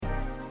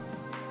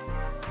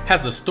Has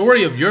the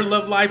story of your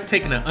love life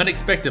taken an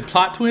unexpected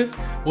plot twist?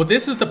 Well,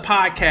 this is the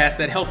podcast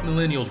that helps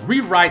millennials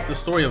rewrite the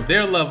story of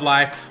their love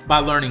life by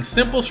learning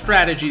simple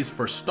strategies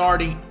for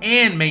starting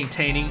and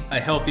maintaining a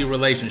healthy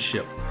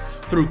relationship.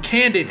 Through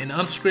candid and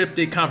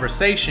unscripted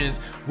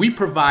conversations, we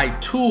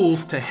provide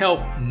tools to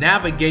help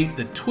navigate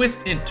the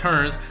twists and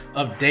turns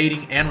of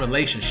dating and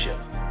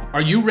relationships.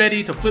 Are you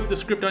ready to flip the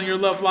script on your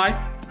love life?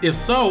 If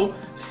so,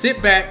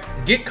 sit back,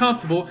 get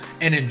comfortable,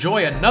 and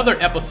enjoy another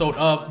episode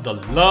of the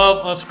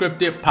Love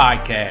Unscripted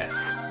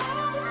podcast.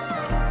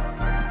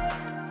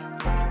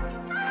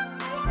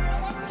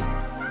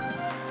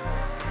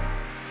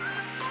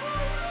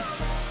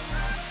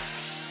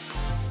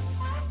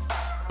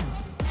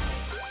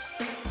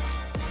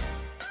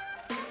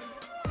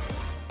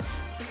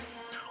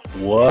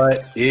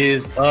 What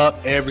is up,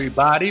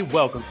 everybody?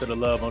 Welcome to the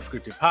Love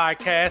Unscripted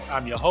podcast.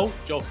 I'm your host,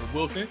 Joseph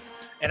Wilson,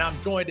 and I'm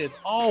joined as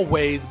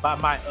always by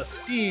my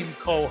esteemed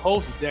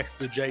co-host,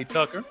 Dexter J.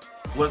 Tucker.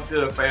 What's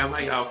good, fam? How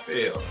y'all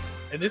feel?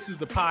 And this is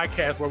the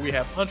podcast where we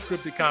have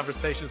unscripted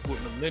conversations with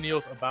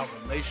millennials about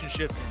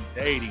relationships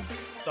and dating.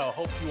 So I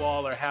hope you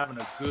all are having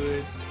a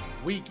good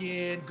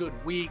weekend, good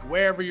week,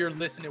 wherever you're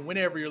listening,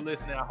 whenever you're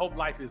listening. I hope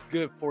life is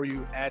good for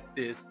you at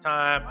this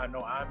time. I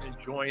know I'm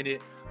enjoying it.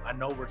 I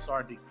know we're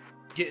starting to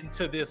get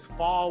into this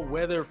fall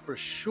weather for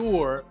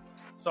sure.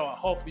 So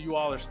hopefully you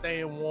all are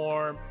staying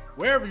warm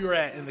wherever you're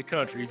at in the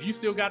country. If you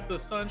still got the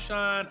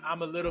sunshine,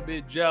 I'm a little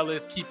bit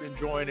jealous. Keep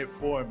enjoying it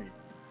for me.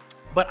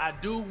 But I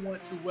do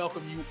want to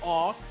welcome you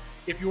all.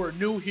 If you are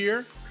new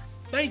here,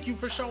 thank you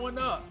for showing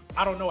up.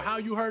 I don't know how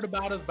you heard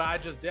about us, but I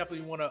just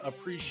definitely want to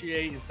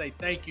appreciate and say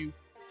thank you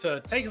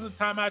to taking some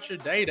time out your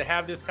day to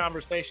have this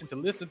conversation, to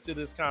listen to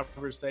this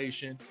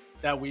conversation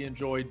that we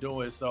enjoy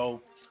doing.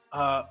 So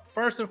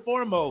first and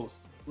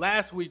foremost,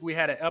 last week we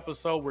had an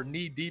episode, we're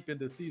knee deep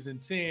into season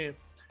 10,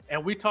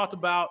 and we talked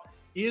about,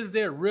 is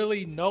there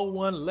really no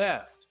one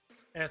left?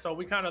 And so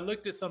we kind of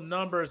looked at some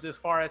numbers as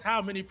far as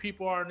how many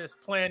people are on this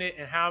planet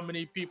and how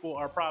many people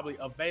are probably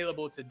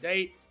available to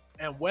date,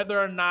 and whether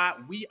or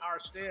not we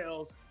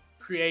ourselves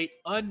create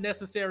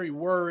unnecessary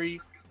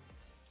worry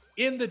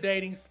in the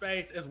dating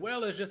space, as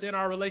well as just in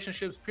our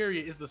relationships,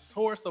 period. Is the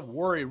source of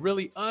worry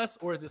really us,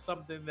 or is it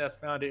something that's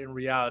founded in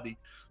reality?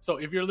 So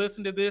if you're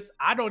listening to this,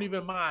 I don't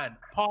even mind.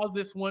 Pause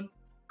this one,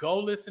 go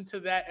listen to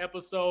that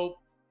episode,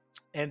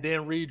 and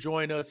then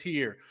rejoin us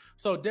here.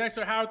 So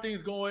Dexter, how are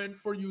things going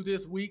for you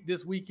this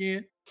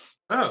weekend?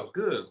 Oh, it's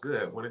good. It's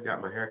good. Went and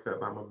got my hair cut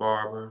by my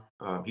barber.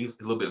 He's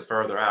a little bit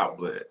further out,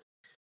 but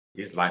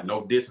it's like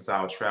no distance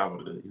I'll travel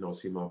to,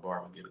 see my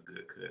barber, get a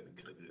good cut and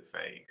get a good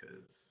fade.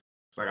 Because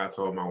it's like I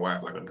told my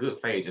wife, like a good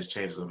fade just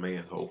changes a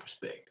man's whole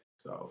perspective.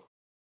 So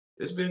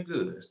it's been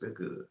good. It's been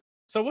good.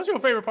 So what's your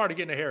favorite part of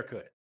getting a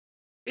haircut?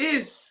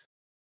 It's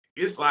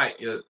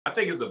like, I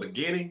think it's the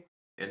beginning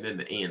and then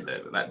the end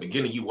of it. Like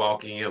beginning, you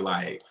walk in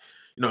like,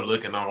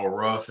 looking all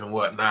rough and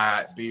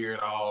whatnot, beard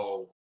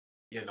all,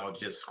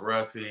 just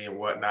scruffy and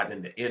whatnot.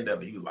 Then the end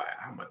of it, you like,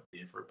 I'm a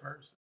different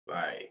person.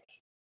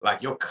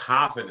 Like your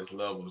confidence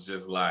level is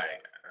just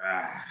like,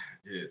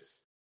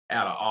 just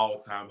at an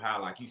all-time high.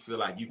 Like you feel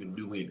like you can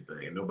do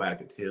anything and nobody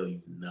can tell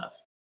you nothing.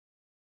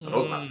 So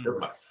those are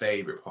my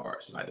favorite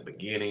parts. It's like the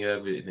beginning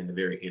of it, and then the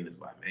very end is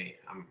like, man,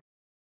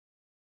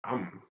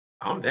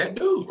 I'm that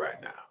dude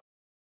right now.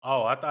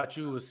 Oh, I thought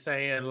you was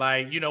saying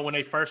like, when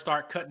they first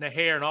start cutting the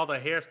hair and all the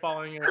hair's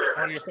falling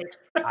on your face.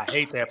 I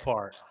hate that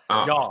part.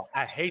 Y'all,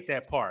 I hate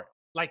that part.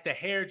 Like the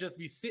hair just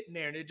be sitting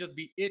there and it just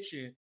be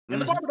itching.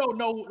 And the barber don't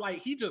know, like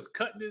he just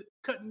cutting.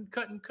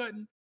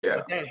 Yeah.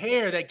 But that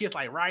hair that gets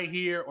like right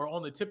here or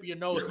on the tip of your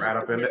nose, right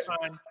up in it.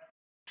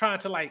 trying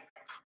to like,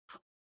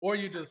 or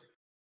you just,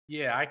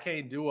 I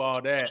can't do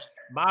all that.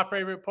 My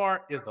favorite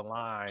part is the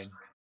line.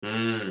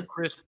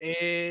 Crisp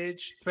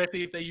edge,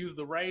 especially if they use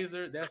the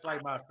razor. That's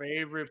like my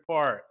favorite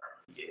part.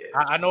 Yes.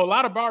 I know a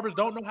lot of barbers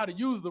don't know how to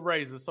use the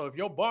razor. So if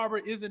your barber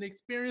isn't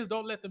experienced,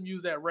 don't let them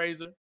use that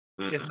razor.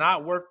 It's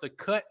not worth the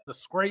cut, the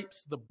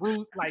scrapes, the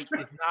bruise. Like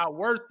it's not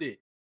worth it.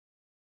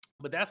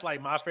 But that's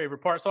like my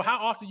favorite part. So how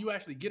often you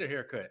actually get a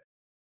haircut?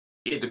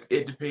 It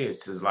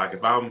depends. Cause like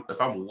if I'm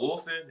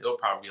wolfing, it'll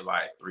probably be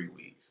like 3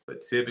 weeks.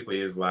 But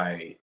typically it's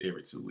like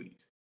every 2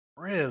 weeks.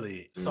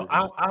 Really? So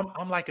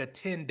I'm like a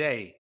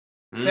 10-day.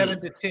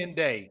 7 to 10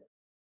 day,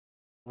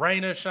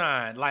 rain or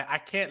shine. Like I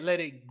can't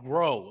let it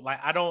grow. Like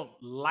I don't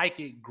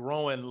like it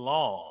growing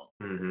long.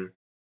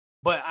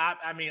 But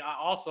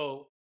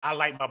I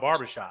like my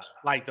barbershop.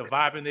 Like the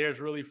vibe in there is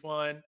really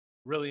fun,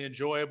 really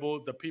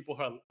enjoyable. The people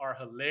are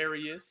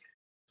hilarious.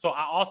 So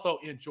I also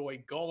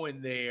enjoy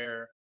going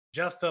there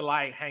just to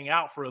like hang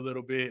out for a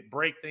little bit,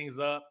 break things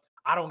up.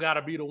 I don't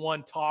gotta be the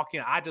one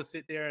talking. I just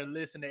sit there and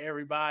listen to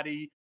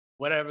everybody,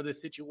 whatever the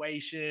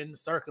situation,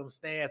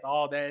 circumstance,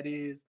 all that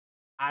is.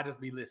 I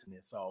just be listening.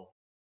 So,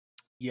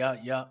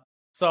 yeah.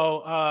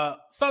 So,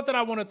 something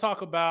I want to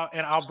talk about,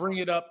 and I'll bring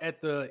it up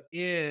at the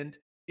end,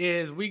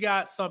 is we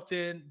got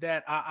something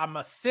that I'm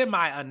a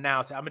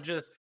semi-announce. I'm going to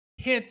just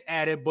hint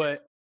at it,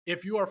 but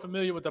If you are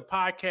familiar with the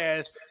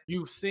podcast,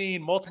 you've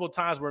seen multiple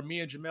times where me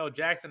and Jamel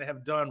Jackson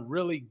have done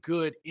really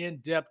good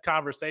in-depth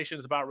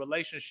conversations about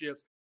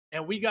relationships.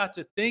 And we got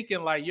to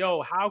thinking like,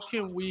 yo, how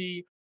can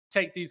we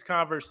take these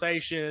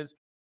conversations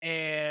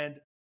and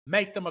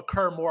make them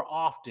occur more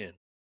often?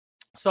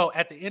 So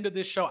at the end of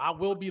this show, I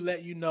will be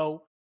letting you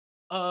know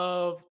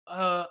of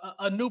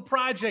a new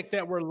project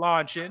that we're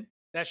launching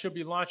that should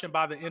be launching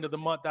by the end of the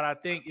month. That I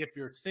think if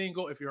you're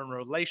single, if you're in a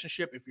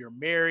relationship, if you're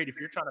married, if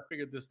you're trying to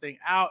figure this thing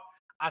out,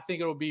 I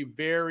think it'll be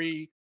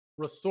very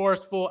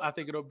resourceful. I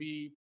think it'll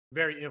be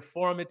very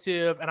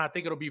informative, and I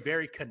think it'll be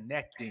very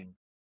connecting.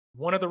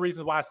 One of the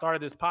reasons why I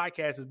started this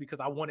podcast is because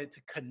I wanted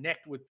to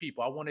connect with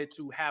people. I wanted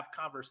to have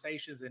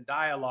conversations and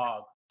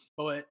dialogue.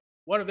 But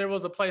what if there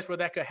was a place where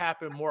that could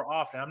happen more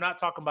often? I'm not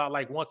talking about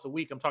like once a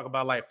week. I'm talking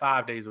about like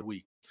 5 days a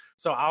week.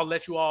 So I'll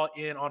let you all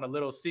in on a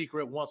little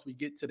secret once we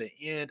get to the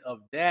end of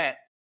that.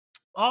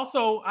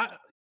 Also,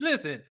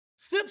 listen,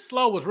 Sip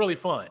Slow was really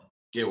fun.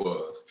 It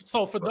was.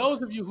 So for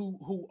those of you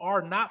who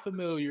are not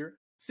familiar,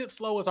 Sip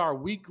Slow is our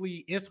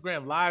weekly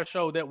Instagram live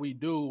show that we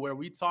do where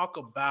we talk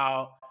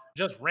about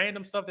just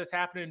random stuff that's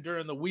happening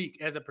during the week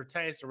as it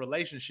pertains to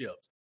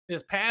relationships.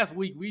 This past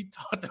week, we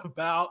talked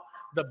about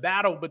the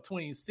battle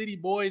between city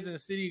boys and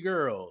city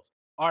girls.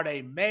 Are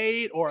they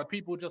made, or are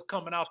people just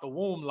coming out the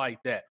womb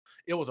like that?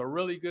 It was a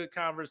really good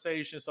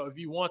conversation. So if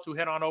you want to,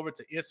 head on over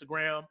to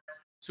Instagram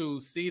to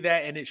see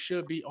that, and it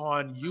should be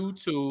on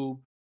YouTube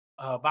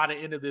by the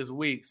end of this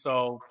week.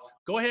 So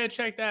go ahead and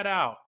check that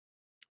out.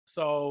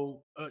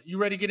 So you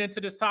ready to get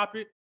into this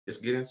topic? Let's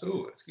get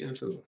into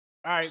it.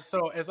 All right.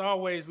 So as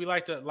always, we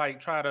like to like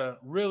try to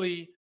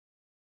really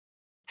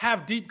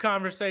have deep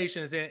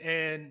conversations,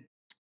 and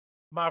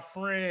my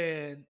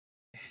friend,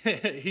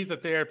 he's a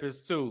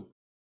therapist too.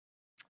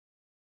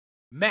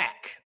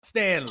 Mac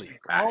Stanley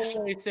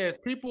always says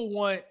people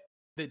want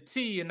the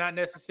tea and not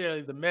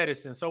necessarily the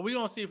medicine. So we're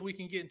gonna see if we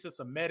can get into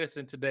some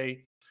medicine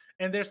today.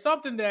 And there's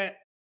something that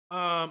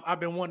I've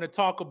been wanting to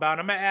talk about.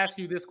 I'm gonna ask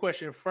you this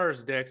question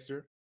first,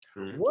 Dexter.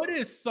 Mhm. What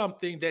is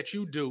something that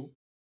you do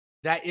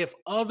that if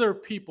other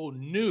people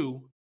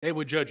knew, they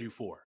would judge you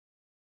for?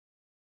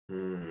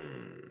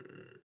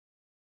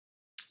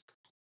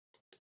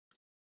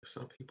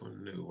 Some people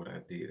knew what I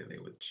did and they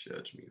would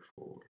judge me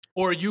for.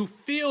 Or you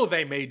feel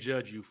they may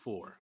judge you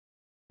for?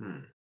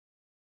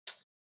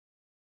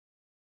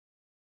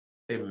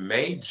 They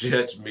may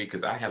judge me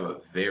because I have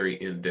a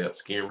very in-depth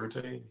skin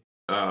routine.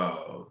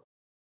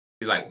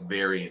 It's like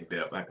very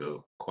in-depth, like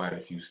quite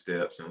a few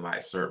steps and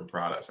like certain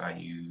products I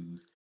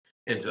use.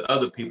 And to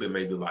other people, it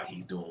may be like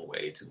he's doing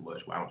way too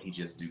much. Why don't he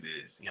just do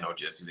this?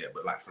 Just do that.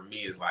 But like for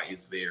me, it's like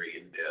it's very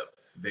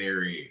in-depth,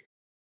 very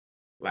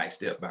like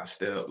step by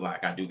step.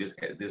 Like I do this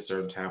at this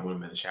certain time when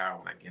I'm in the shower.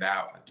 When I get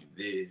out, I do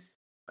this.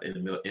 In the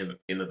middle, in the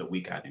end of the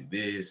week, I do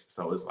this.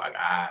 So it's like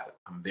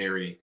I'm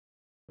very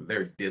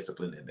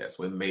disciplined in that.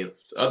 So to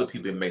other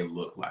people it may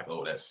look like,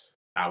 oh,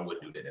 I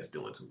wouldn't do that. That's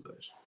doing too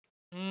much.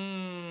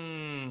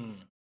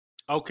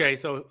 Okay,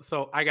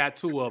 so I got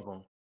two of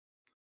them,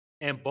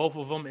 and both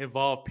of them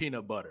involve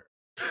peanut butter.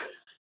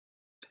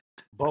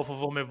 Both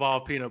of them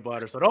involve peanut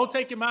butter. So don't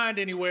take your mind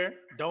anywhere.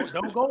 Don't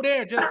go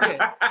there just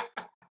yet.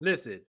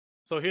 Listen.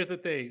 So here's the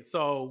thing.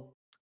 So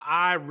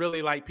I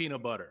really like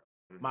peanut butter.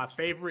 My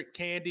favorite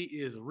candy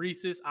is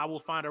Reese's. I will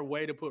find a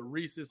way to put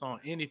Reese's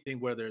on anything,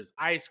 whether it's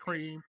ice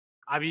cream.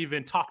 I've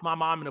even talked my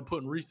mom into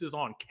putting Reese's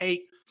on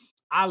cake.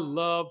 I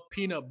love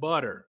peanut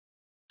butter.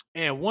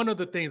 And one of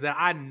the things that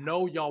I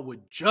know y'all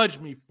would judge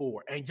me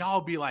for, and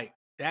y'all be like,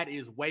 that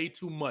is way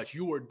too much.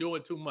 You are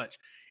doing too much,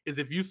 is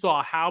if you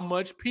saw how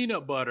much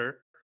peanut butter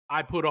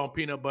I put on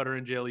peanut butter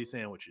and jelly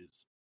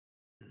sandwiches.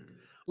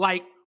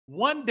 Like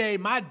one day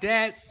my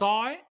dad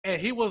saw it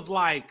and he was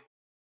like,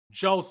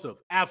 Joseph,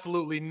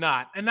 absolutely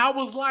not. And I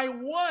was like,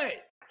 what?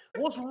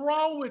 What's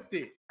wrong with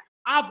it?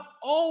 I've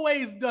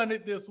always done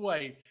it this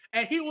way.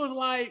 And he was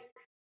like,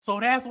 so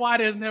that's why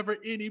there's never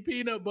any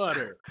peanut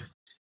butter.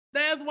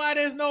 That's why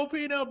there's no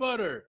peanut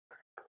butter.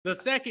 The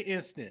second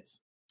instance,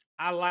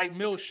 I like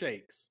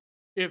milkshakes.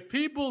 If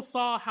people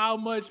saw how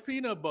much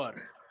peanut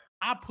butter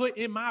I put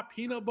in my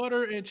peanut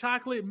butter and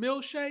chocolate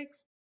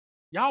milkshakes,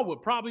 y'all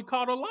would probably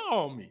call the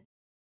law on me.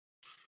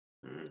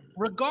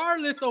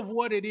 Regardless of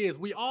what it is,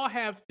 we all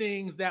have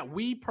things that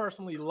we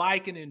personally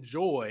like and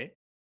enjoy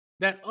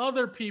that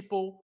other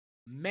people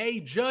may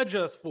judge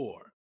us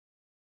for.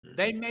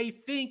 They may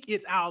think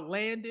it's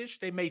outlandish.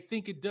 They may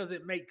think it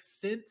doesn't make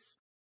sense.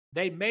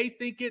 They may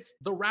think it's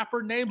the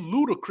rapper named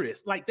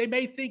Ludacris. Like they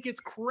may think it's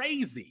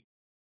crazy.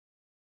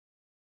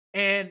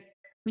 And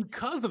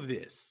because of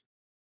this,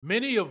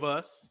 many of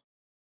us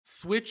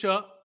switch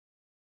up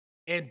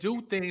and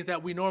do things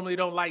that we normally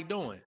don't like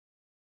doing.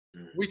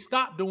 We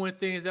stop doing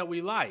things that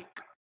we like.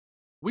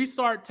 We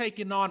start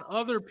taking on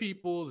other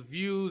people's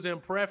views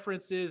and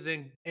preferences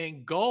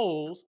and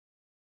goals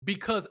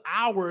because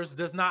ours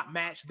does not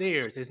match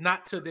theirs. It's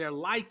not to their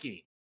liking.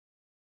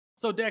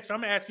 So Dexter,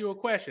 I'm gonna ask you a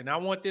question. I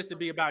want this to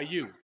be about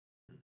you.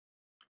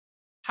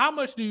 How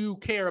much do you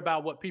care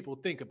about what people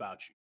think about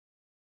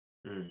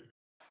you?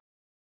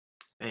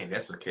 Dang,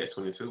 that's a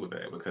catch-22 with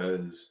that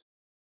because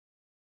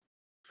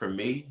for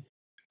me,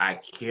 I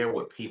care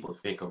what people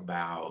think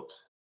about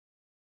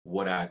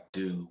what I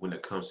do when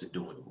it comes to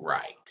doing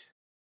right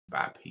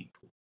by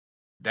people.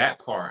 That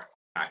part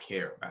I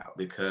care about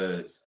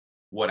because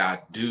what I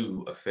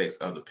do affects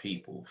other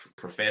people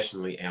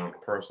professionally and on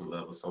a personal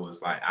level. So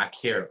it's like I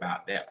care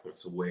about that point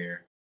to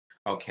where,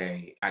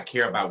 okay, I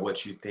care about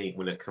what you think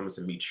when it comes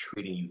to me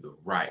treating you the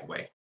right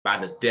way by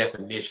the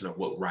definition of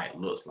what right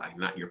looks like,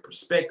 not your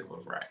perspective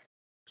of right.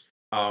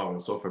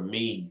 So for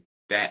me,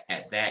 that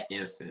at that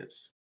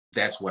instance,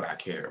 that's what I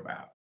care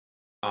about.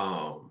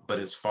 But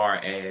as far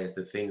as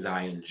the things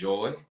I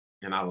enjoy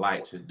and I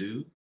like to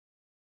do,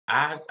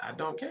 I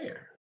don't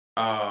care.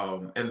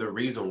 And the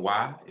reason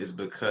why is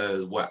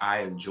because what I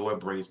enjoy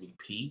brings me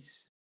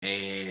peace,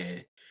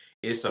 and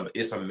it's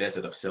a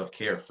method of self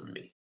care for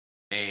me.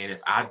 And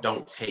if I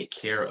don't take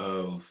care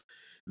of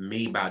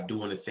me by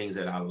doing the things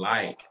that I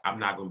like, I'm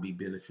not going to be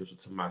beneficial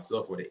to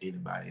myself or to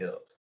anybody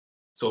else.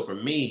 So for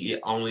me, it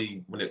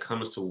only when it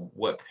comes to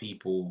what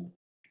people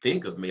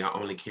think of me, I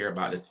only care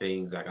about the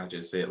things like I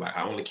just said. Like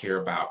I only care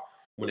about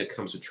when it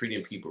comes to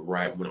treating people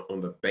right when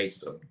on the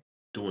basis of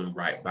doing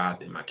right by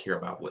them. I care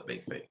about what they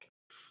think.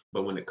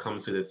 But when it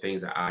comes to the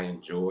things that I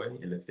enjoy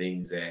and the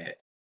things that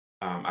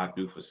I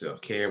do for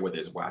self care, whether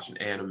it's watching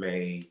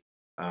anime,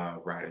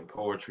 writing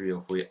poetry,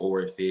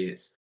 or if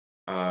it's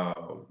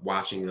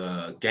watching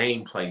a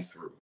game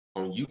playthrough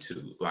on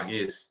YouTube,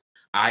 like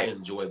I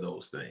enjoy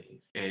those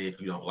things. And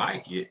if you don't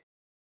like it,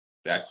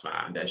 that's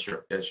fine. That's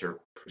your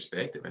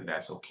perspective, and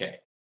that's okay.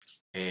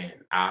 And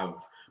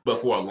but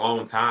for a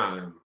long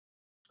time,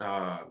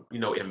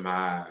 in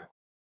my,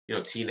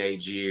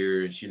 teenage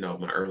years,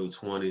 my early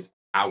 20s,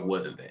 I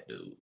wasn't that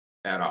dude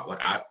at all.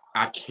 Like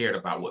I cared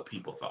about what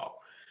people thought.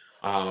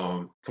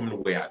 From the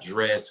way I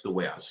dressed, the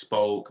way I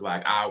spoke,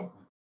 like I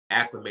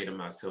acclimated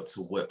myself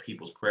to what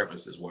people's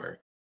preferences were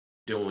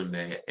doing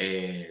that.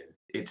 And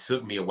it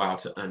took me a while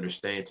to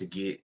understand to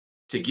get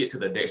to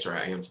the Dexter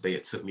I am today.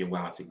 It took me a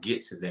while to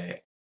get to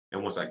that.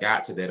 And once I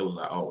got to that, it was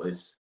like, oh,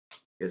 it's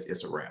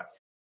a wrap.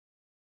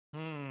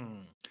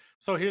 Hmm.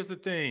 So here's the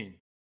thing.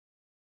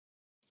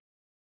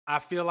 I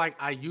feel like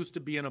I used to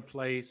be in a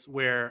place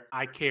where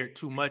I cared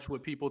too much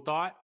what people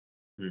thought.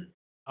 Mm,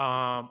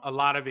 A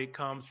lot of it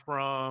comes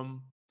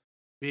from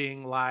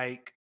being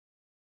like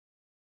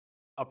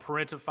a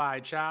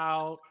parentified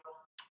child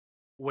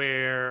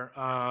where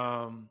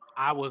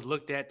I was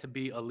looked at to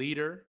be a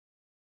leader.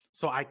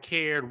 So I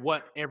cared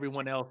what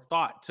everyone else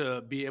thought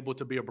to be able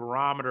to be a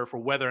barometer for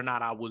whether or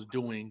not I was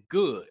doing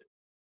good.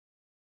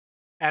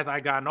 As I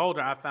gotten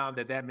older, I found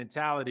that that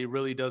mentality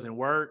really doesn't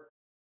work.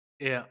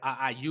 Yeah,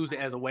 I use it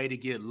as a way to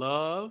get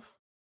love.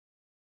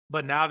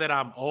 But now that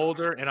I'm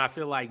older and I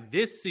feel like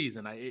this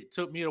season, it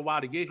took me a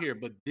while to get here,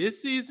 but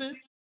this season,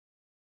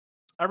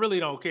 I really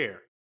don't care.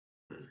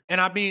 mm,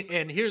 And I mean,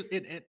 and here's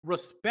it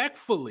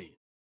respectfully,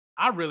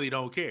 I really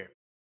don't care.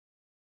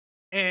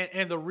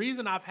 And the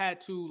reason I've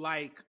had to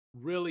like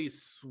really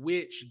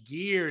switch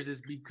gears is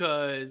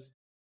because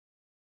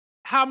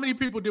how many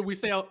people did we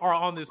say are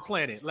on this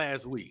planet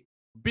last week?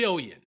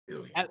 Billion.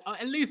 billions.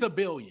 At least a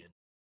billion.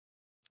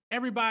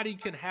 Everybody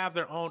can have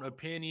their own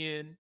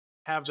opinion,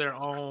 have their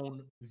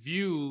own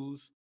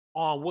views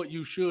on what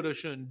you should or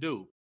shouldn't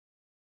do,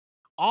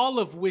 all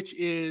of which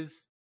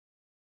is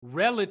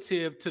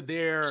relative to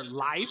their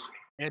life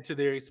and to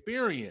their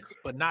experience,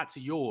 but not to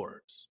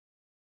yours.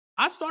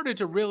 I started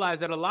to realize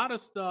that a lot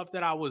of stuff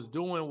that I was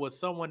doing was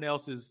someone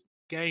else's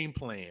game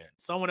plan,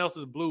 someone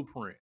else's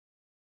blueprint,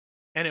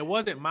 and it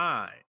wasn't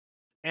mine.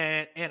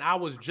 And I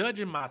was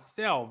judging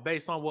myself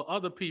based on what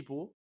other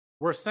people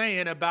were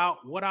saying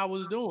about what I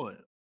was doing.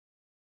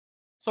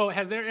 So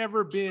has there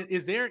ever been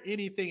is there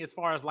anything as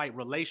far as like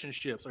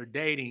relationships or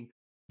dating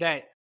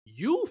that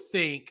you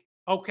think,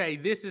 okay,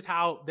 this is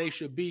how they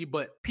should be,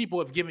 but people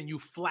have given you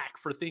flack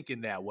for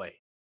thinking that way?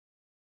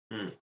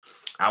 Mm.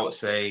 I would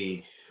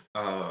say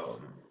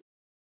um,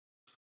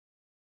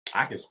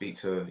 I can speak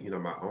to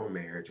my own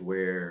marriage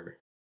where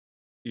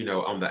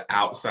on the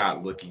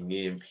outside looking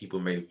in, people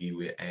may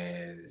view it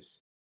as,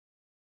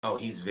 oh,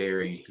 he's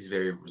very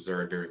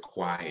reserved, very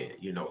quiet.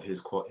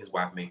 His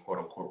wife may quote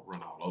unquote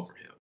run all over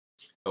him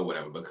or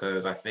whatever.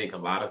 Because I think a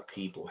lot of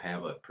people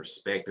have a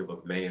perspective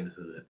of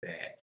manhood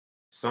that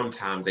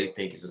sometimes they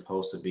think it's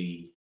supposed to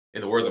be,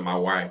 in the words of my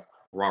wife,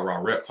 rah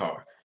rah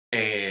reptar,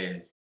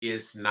 and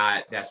it's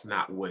not. That's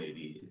not what it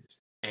is.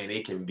 And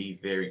it can be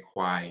very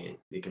quiet.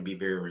 It can be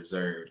very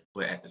reserved,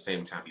 but at the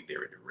same time, be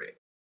very direct.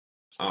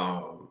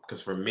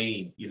 Because for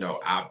me,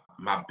 I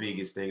my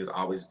biggest thing has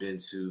always been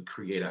to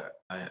create a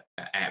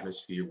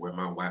atmosphere where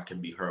my wife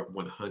can be her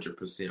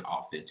 100%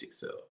 authentic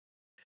self,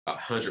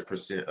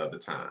 100% of the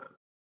time,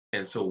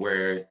 and to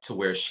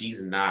where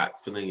she's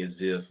not feeling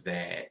as if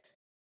that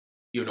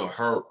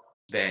her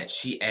that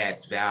she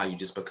adds value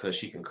just because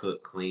she can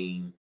cook,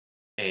 clean,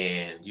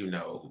 and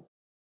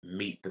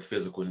meet the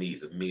physical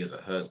needs of me as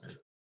a husband.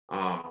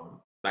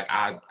 Like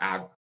I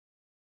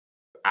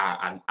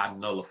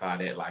nullify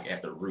that like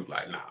at the root.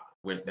 Like, nah,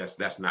 when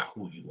that's not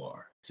who you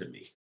are to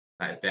me.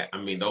 Like that. I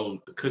mean, those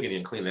the cooking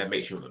and cleaning that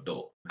makes you an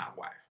adult, not a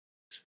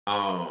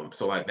wife.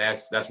 So like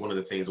that's one of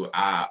the things what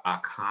I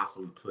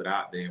constantly put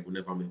out there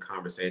whenever I'm in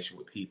conversation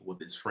with people, with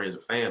his friends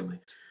or family,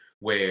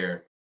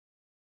 where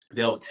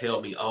they'll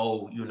tell me,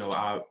 "Oh,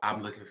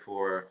 I'm looking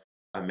for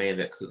a man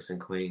that cooks and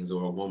cleans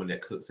or a woman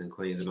that cooks and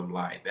cleans," and I'm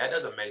like, that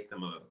doesn't make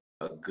them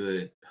a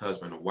good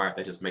husband or wife.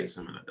 That just makes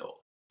them an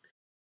adult.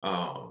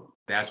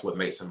 That's what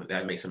makes them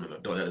that makes them an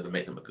adult. That doesn't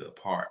make them a good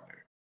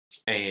partner.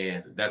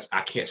 And that's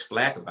I catch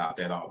flack about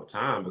that all the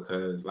time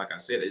because, like I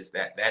said, it's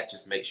that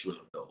just makes you an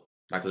adult.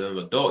 Like as an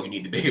adult, you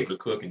need to be able to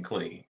cook and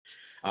clean.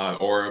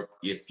 Or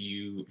if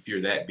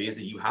you're that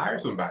busy, you hire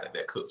somebody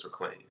that cooks or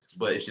cleans.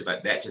 But it's just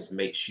like that just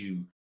makes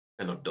you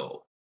an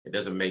adult. It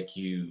doesn't make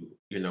you,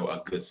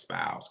 a good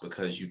spouse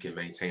because you can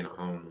maintain a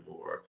home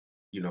or,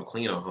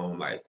 clean a home.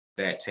 Like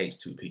that takes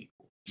two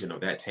people.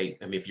 That takes.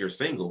 I mean, if you're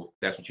single,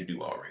 that's what you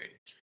do already.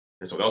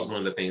 And so that was one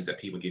of the things that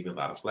people give me a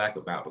lot of flack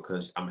about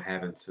because I'm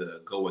having to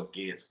go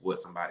against what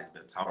somebody's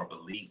been taught or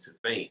believed to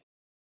think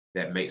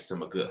that makes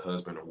them a good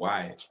husband or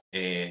wife.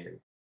 And,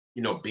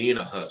 being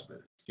a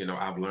husband,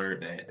 I've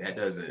learned that that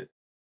doesn't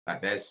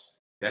like that's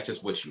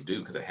just what you do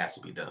because it has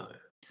to be done,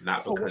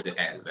 not So because it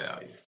adds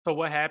value. So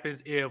what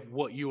happens if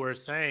what you are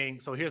saying,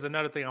 so here's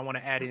another thing I want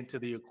to add into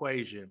the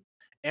equation.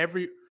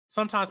 Every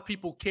Sometimes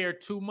people care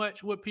too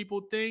much what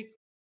people think,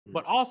 Mm,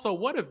 but also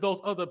what if those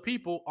other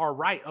people are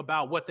right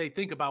about what they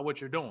think about what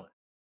you're doing?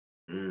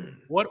 mm,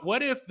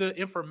 What if the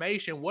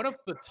information, what if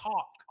the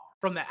talk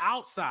from the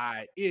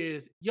outside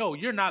is, yo,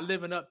 you're not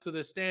living up to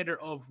the standard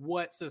of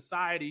what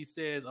society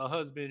says a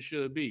husband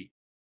should be?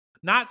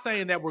 Not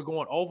saying that we're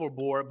going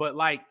overboard, but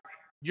like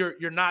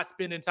you're not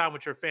spending time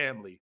with your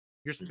family.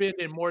 You're mm,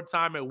 spending more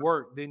time at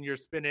work than you're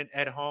spending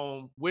at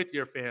home with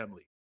your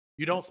family.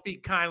 You mm, don't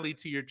speak kindly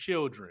to your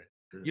children.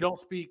 You mm. don't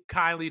speak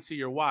kindly to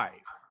your wife.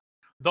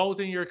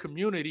 Those in your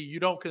community, you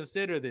don't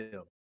consider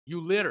them.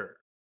 You litter.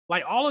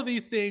 Like all of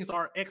these things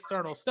are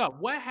external stuff.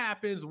 What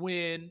happens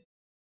when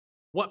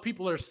what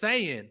people are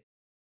saying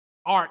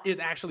are is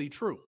actually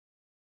true?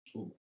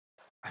 Ooh.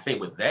 I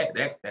think with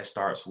that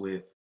starts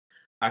with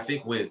I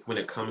think with when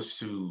it comes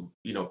to,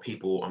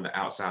 people on the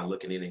outside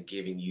looking in and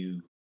giving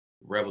you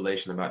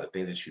revelation about the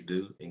things that you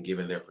do and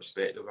giving their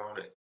perspective on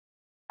it,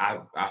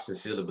 I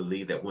sincerely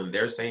believe that when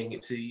they're saying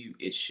it to you,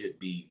 it should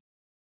be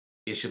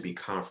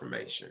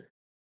confirmation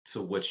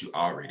to what you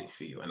already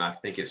feel. And I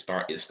think it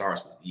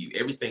starts with you.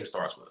 Everything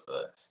starts with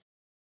us.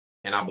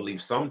 And I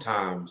believe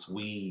sometimes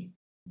we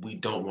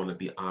don't want to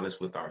be honest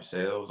with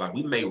ourselves. Like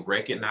we may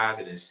recognize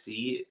it and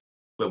see it,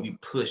 but we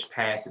push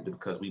past it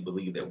because we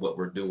believe that what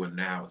we're doing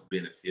now is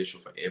beneficial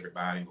for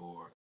everybody,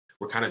 or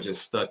we're kind of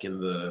just stuck in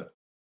the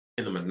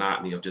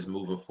monotony of just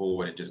moving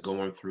forward and just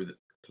going through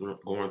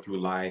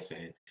life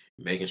and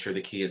making sure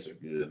the kids are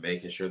good,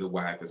 making sure the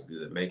wife is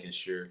good, making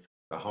sure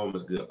the home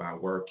is good by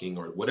working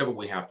or whatever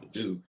we have to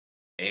do.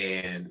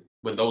 And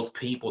when those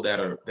people that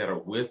are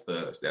with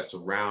us, that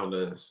surround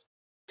us,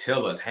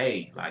 tell us,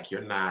 "Hey, like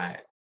you're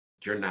not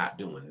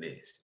doing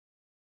this."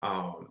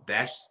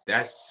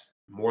 That's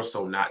more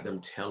so not them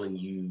telling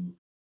you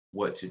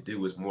what to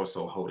do, is more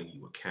so holding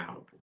you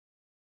accountable.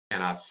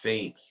 And I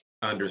think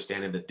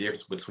understanding the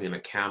difference between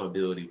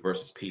accountability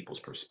versus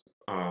people's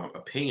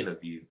opinion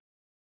of you,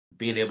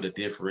 being able to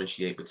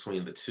differentiate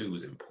between the two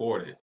is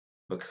important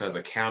because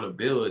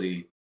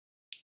accountability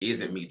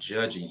isn't me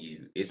judging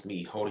you; it's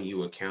me holding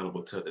you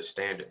accountable to the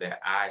standard that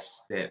I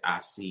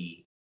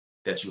see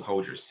that you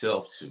hold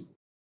yourself to.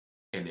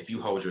 And if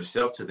you hold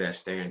yourself to that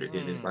standard,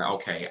 then it's like, Mm,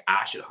 okay,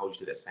 I should hold you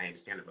to that same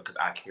standard because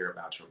I care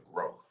about your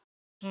growth.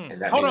 mm.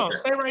 And that Hold means on, that.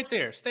 stay right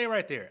there. Stay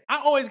right there. I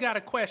always got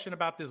a question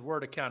about this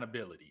word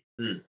accountability.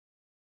 Mm,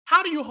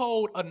 How do you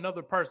hold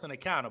another person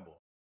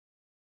accountable?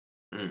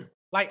 mm,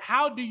 Like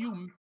how do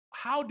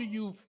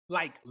you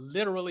like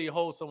literally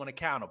hold someone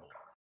accountable?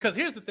 Cuz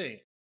here's the thing.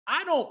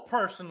 I don't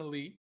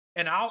personally,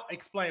 and I'll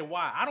explain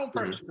why. I don't mhm,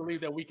 personally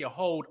believe that we can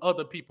hold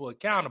other people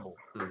accountable.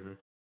 mhm.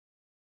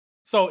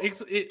 So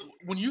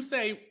when you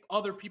say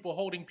other people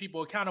holding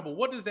people accountable,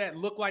 what does that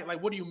look like?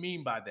 Like what do you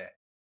mean by that?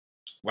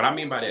 What I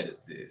mean by that is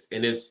this,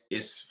 and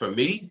it's for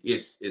me,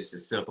 it's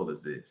as simple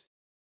as this.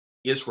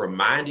 It's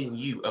reminding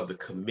you of the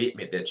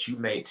commitment that you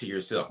made to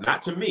yourself,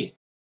 not to me,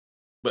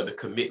 but the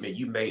commitment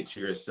you made to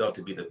yourself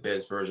to be the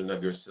best version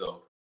of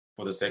yourself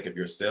for the sake of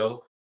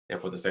yourself and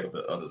for the sake of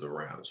the others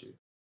around you.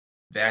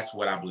 That's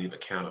what I believe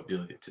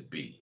accountability to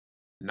be.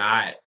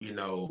 Not,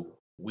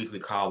 weekly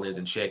call-ins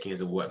and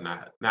check-ins and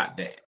whatnot. Not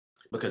that.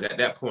 Because at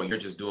that point, you're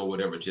just doing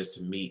whatever just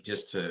to meet,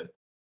 just to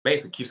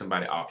basically keep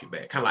somebody off your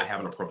back. Kind of like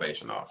having a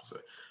probation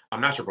officer.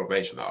 I'm not your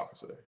probation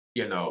officer.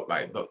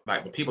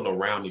 Like the people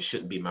around me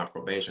shouldn't be my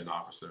probation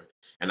officer.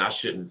 And I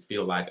shouldn't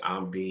feel like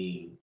I'm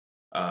being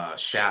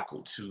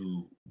shackled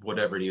to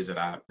whatever it is that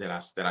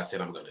I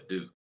said I'm gonna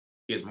do.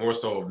 It's more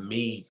so of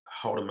me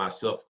holding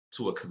myself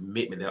to a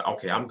commitment that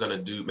okay, I'm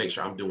gonna make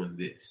sure I'm doing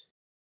this.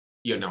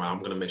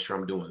 I'm gonna make sure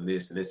I'm doing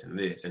this and this and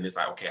this. And it's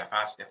like, okay,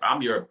 if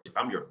I'm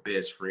your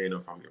best friend or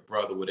if I'm your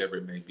brother, whatever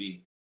it may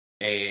be,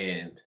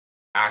 and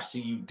I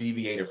see you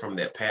deviating from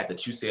that path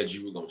that you said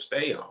you were gonna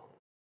stay on,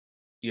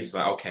 it's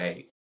like,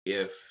 okay,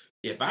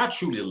 if I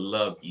truly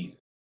love you,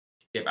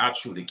 if I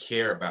truly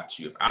care about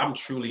you, if I'm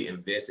truly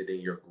invested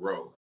in your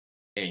growth,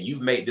 and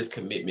you've made this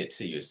commitment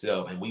to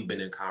yourself, and we've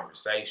been in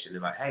conversation,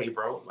 it's like, hey,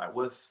 bro, like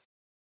what's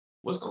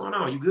going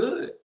on? You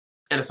good?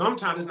 And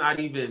sometimes it's not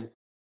even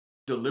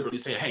deliberately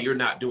saying, hey, you're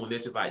not doing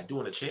this. It's like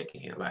doing a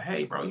check-in, like,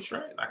 hey, bro, you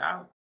straight? Like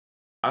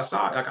I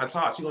saw, like I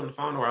talked to you on the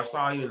phone, or I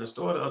saw you in the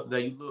store the other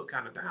day. You look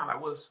kind of down.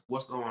 Like, what's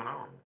going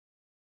on?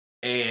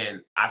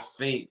 And I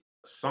think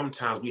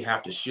sometimes we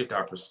have to shift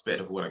our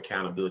perspective of what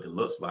accountability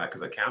looks like,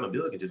 because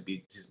accountability can just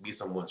be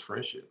someone's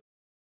friendship.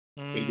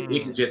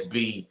 It can Mm. just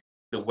be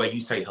the way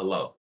you say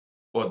hello,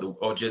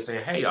 or just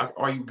saying, hey,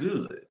 are you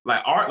good?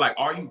 Like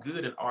are you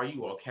good and are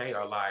you okay?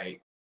 Or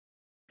like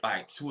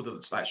two of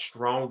the like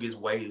strongest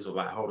ways of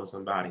like holding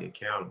somebody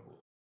accountable.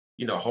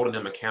 Holding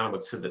them accountable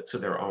to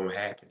their own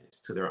happiness,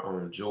 to their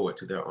own joy,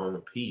 to their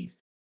own peace,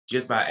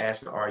 just by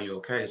asking, "Are you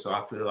okay?" So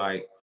I feel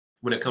like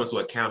when it comes to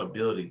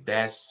accountability,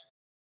 that's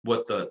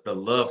what the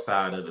love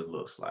side of it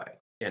looks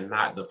like, and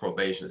not the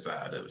probation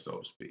side of it, so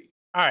to speak.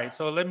 All right,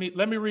 so let me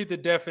read the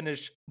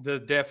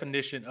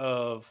definition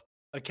of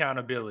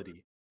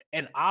accountability.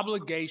 An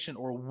obligation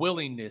or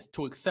willingness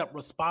to accept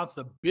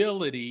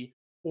responsibility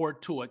or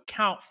to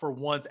account for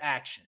one's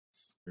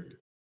actions.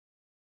 Mhm.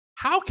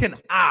 How can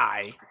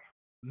I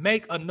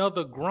make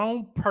another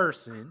grown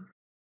person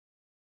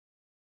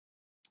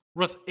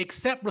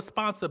accept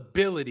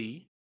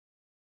responsibility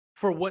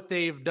for what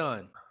they've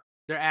done,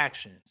 their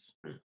actions?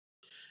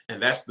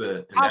 And that's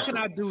the and How that's can the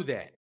I do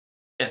that?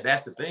 and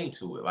that's the thing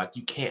to it. Like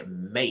you can't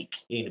make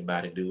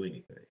anybody do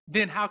anything.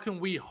 Then how can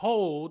we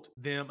hold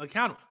them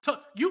accountable?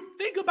 You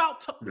think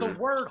about the Mhm,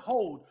 word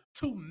hold,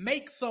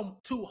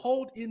 to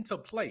hold into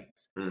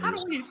place. How do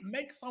mhm, we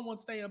make someone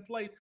stay in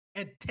place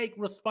and take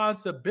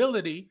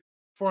responsibility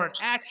for an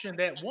action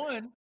that,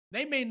 one,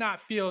 they may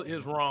not feel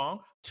is wrong?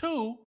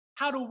 Two,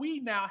 how do we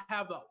now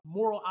have a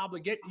moral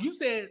obligation? You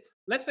said,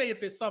 let's say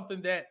if it's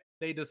something that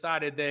they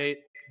decided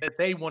that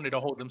they wanted to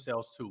hold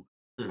themselves to.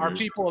 Are mhm.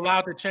 people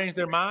allowed to change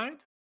their mind?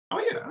 Oh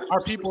yeah,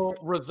 Are 100%. people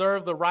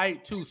reserved the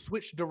right to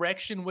switch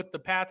direction with the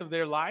path of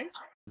their life?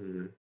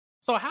 Mhm,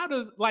 So how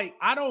does, like,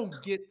 I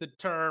don't get the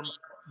term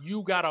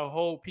you gotta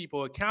hold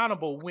people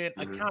accountable when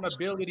mhm.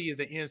 accountability is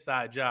an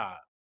inside job.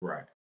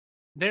 Right.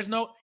 There's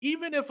no,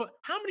 even if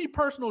how many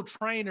personal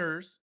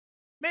trainers,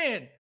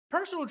 man,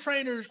 personal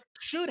trainers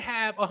should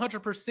have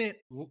 100%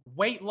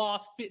 weight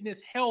loss,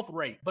 fitness, health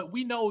rate, but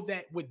we know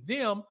that with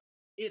them,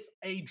 it's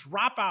a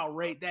dropout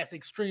rate that's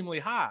extremely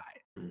high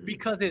Mhm,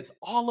 because it's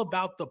all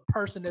about the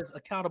person that's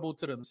accountable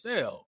to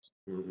themselves.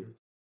 mhm,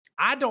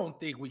 I don't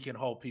think we can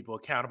hold people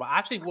accountable.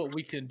 I think what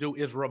we can do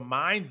is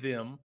remind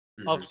them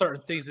of mhm,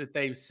 certain things that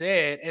they've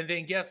said, and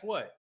then guess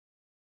what?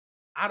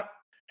 I don't,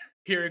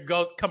 here it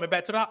goes, coming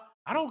back to the,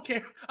 I don't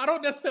care. I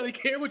don't necessarily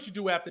care what you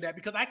do after that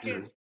because I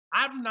can't. mhm.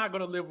 I'm not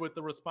going to live with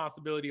the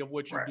responsibility of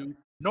what you Right. do,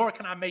 nor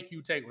can I make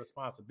you take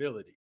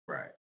responsibility.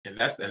 Right. And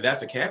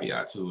that's a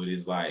caveat to it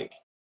is like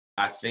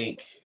I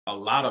think a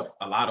lot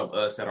of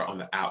us that are on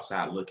the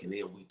outside looking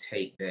in, we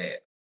take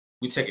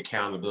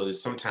accountability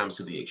sometimes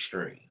to the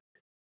extreme,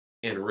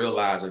 and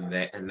realizing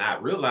that and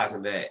not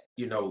realizing that,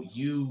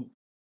 you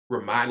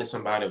reminded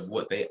somebody of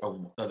what they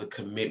of the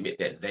commitment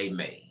that they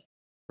made,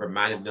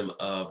 reminding them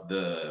of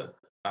the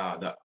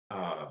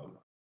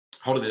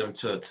holding them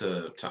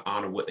to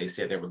honor what they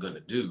said they were going to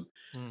do.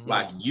 Hmm.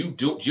 Like you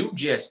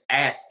just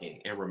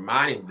asking and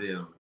reminding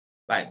them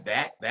like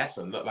that's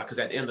enough. Like, because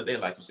at the end of the day,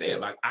 like you said,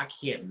 like I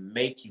can't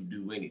make you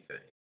do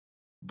anything,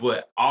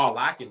 but all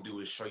I can do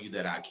is show you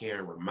that I care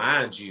and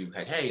remind you,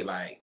 like, hey,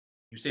 like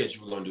you said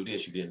you were gonna do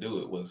this, you didn't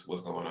do it. What's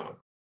going on?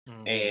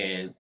 Hmm.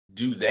 And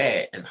do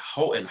that and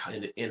hope and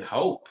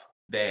hope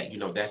that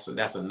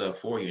that's enough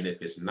for you. And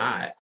if it's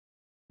not,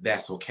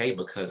 that's okay,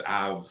 because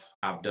I've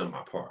done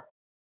my part.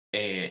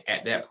 And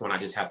at that point, I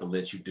just have to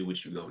let you do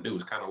what you're gonna do.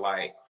 It's kind of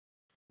like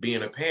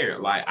being a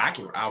parent. Like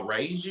I'll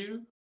raise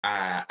you.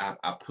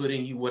 I put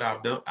in you what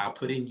I've done. I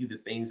put in you the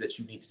things that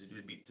you need to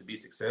do to be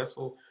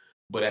successful.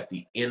 But at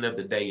the end of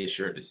the day, it's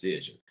your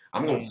decision.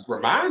 I'm gonna Hmm.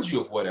 remind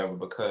you of whatever,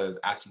 because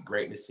I see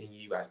greatness in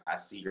you. I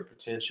see your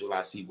potential.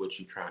 I see what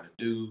you're trying to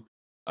do.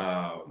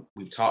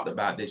 We've talked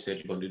about this. Said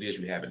you're gonna do this.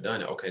 You haven't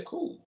done it. Okay,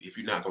 cool. If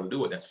you're not gonna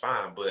do it, that's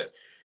fine. But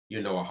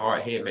a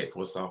hard head make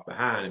for a soft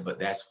behind. But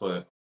that's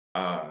for,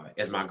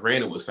 as my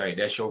granny would say,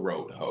 that's your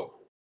road to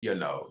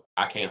hoe.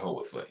 I can't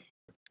hold it for you.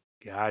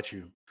 Got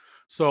you.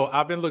 So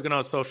I've been looking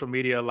on social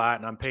media a lot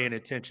and I'm paying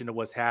attention to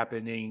what's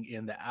happening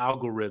in the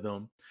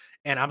algorithm.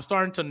 And I'm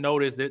starting to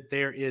notice that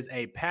there is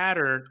a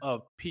pattern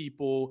of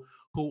people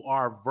who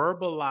are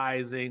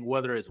verbalizing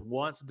whether it's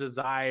wants,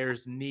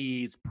 desires,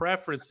 needs,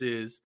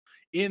 preferences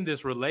in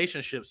this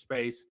relationship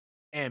space.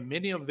 And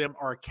many of them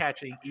are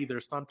catching either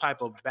some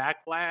type of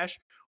backlash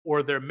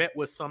or they're met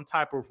with some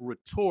type of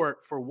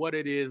retort for what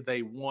it is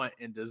they want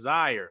and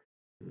desire.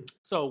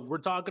 So we're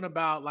talking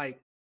about,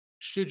 like,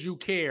 should you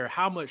care?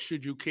 How much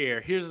should you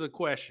care? Here's the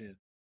question,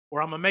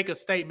 or I'm gonna make a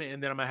statement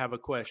and then I'm gonna have a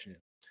question.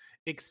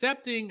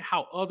 Accepting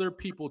how other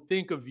people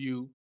think of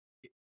you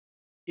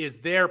is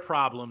their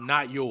problem,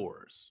 not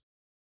yours.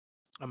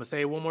 I'm gonna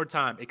say it one more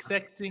time.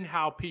 Accepting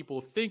how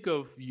people think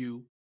of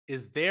you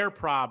is their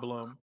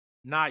problem,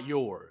 not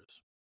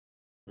yours.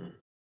 Mm.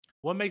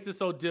 What makes it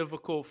so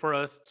difficult for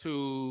us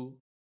to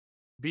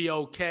be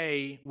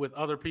okay with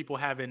other people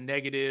having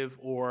negative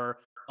or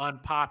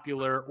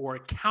unpopular or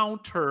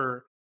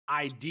counter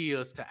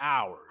ideas to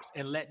ours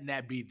and letting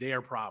that be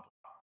their problem?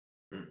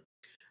 Mm.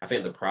 I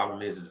think the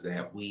problem is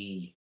that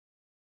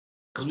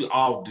because we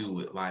all do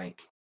it, like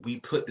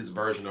we put this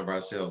version of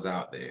ourselves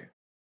out there,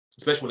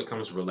 especially when it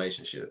comes to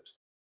relationships.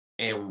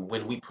 And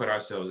when we put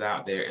ourselves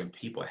out there and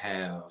people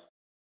have,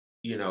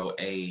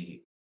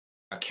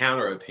 a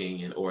counter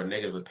opinion or a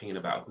negative opinion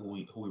about who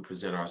we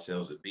present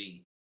ourselves to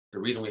be, the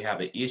reason we have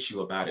an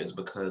issue about it is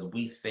because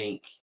we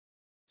think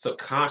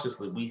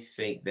subconsciously we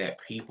think that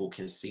people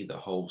can see the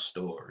whole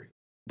story,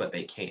 but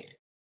they can't.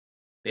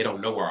 They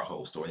don't know our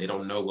whole story. They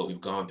don't know what we've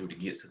gone through to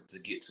get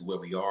to where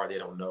we are. They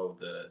don't know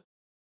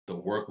the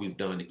work we've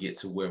done to get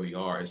to where we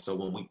are. And so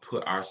when we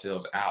put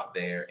ourselves out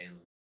there and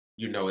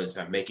it's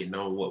like making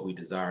known what we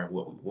desire and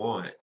what we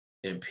want,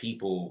 and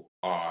people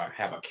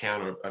have a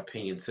counter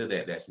opinion to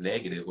that that's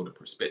negative, or the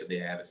perspective they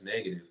have is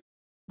negative,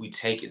 we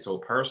take it so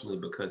personally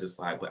because it's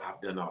like, but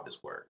I've done all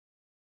this work.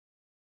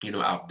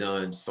 I've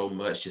done so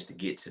much just to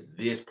get to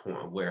this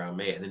point where I'm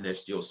at, and then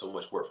there's still so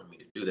much work for me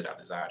to do that I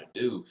desire to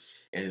do.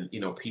 And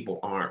people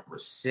aren't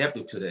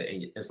receptive to that.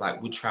 And it's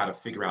like we try to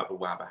figure out the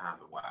why behind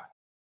the why,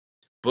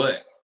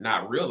 but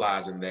not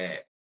realizing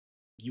that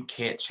you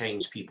can't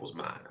change people's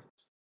minds.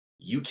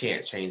 You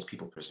can't change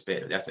people's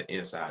perspective. That's an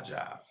inside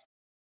job.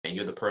 And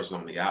you're the person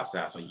on the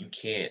outside. So you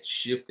can't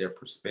shift their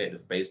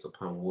perspective based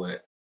upon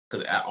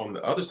because on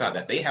the other side,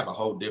 that they have a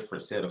whole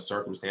different set of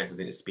circumstances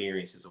and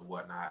experiences and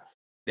whatnot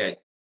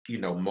that,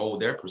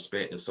 mold their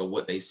perspective. So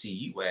what they see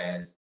you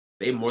as,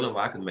 they more than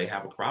likely may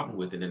have a problem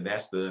with it. And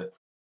that's the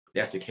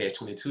catch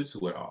 22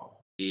 to it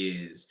all,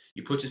 is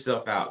you put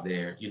yourself out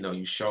there,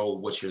 you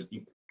show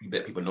you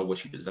let people know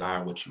what you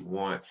desire, what you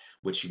want,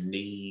 what you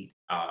need,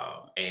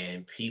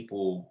 and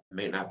people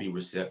may not be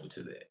receptive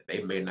to that.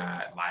 They may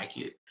not like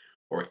it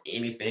or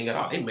anything at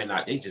all.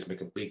 They just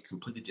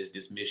completely just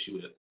dismiss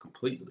you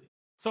completely.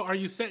 So are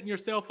you setting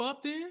yourself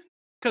up then?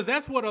 Because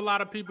that's what a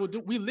lot of people do.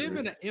 We live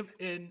Mhm.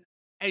 in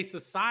a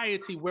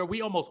society where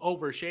we almost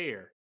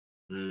overshare.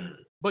 Mm.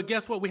 But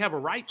guess what? We have a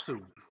right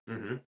to.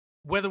 Mhm.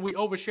 Whether we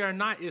overshare or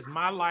not is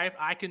my life.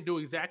 I can do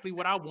exactly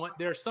what I want.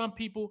 There are some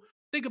people,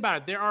 think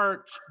about it. There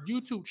are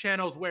YouTube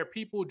channels where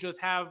people just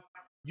have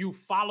you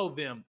follow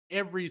them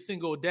every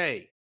single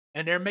day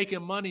and they're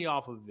making money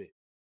off of it.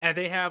 And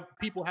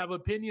people have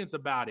opinions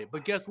about it.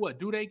 But guess what?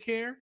 Do they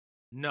care?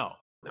 No.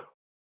 No.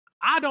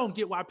 I don't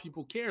get why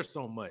people care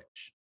so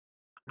much.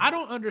 I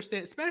don't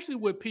understand, especially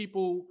with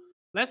people.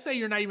 Let's say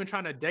you're not even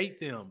trying to date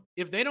them.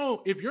 If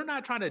you're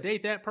not trying to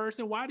date that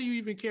person, why do you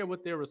even care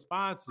what their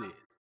response is?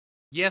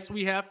 Yes,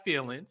 we have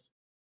feelings.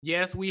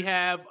 Yes, we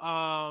have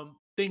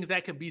things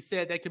that can be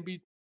said that can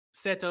be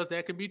said to us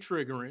that can be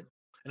triggering.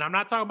 And I'm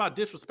not talking about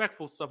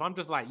disrespectful stuff. I'm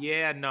just like,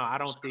 yeah, no, I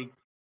don't think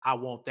I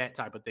want that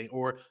type of thing.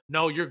 Or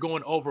no, you're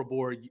going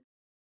overboard.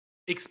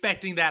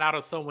 Expecting that out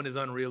of someone is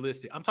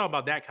unrealistic. I'm talking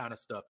about that kind of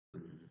stuff.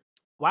 Mhm.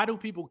 Why do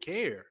people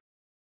care?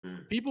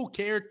 Mm. People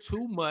care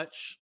too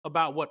much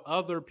about what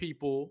other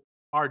people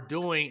are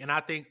doing. And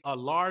I think a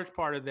large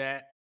part of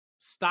that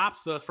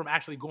stops us from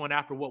actually going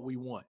after what we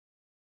want.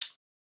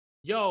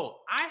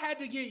 Yo, I had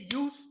to get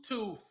used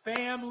to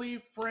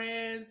family,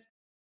 friends,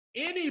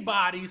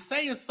 anybody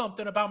saying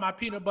something about my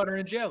peanut butter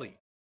and jelly.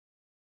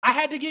 I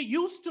had to get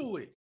used to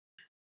it.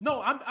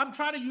 No, I'm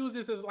trying to use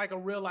this as like a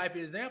real life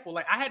example.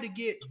 Like I had to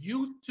get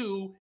used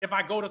to if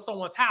I go to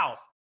someone's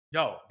house,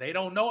 yo, they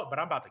don't know it, but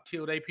I'm about to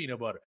kill their peanut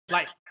butter.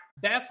 Like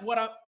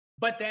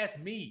but that's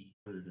me.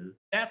 Mhm.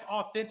 That's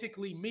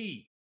authentically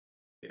me.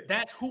 Yeah.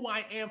 That's who I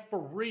am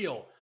for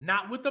real,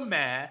 not with the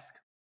mask,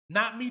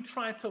 not me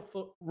trying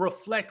to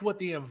reflect what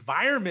the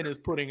environment is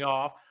putting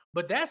off,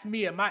 but that's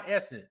me at my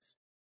essence.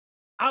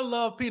 I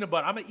love peanut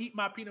butter. I'm gonna eat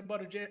my peanut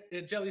butter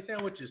and jelly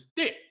sandwiches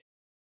thick.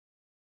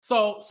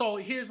 So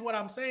here's what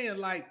I'm saying.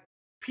 Like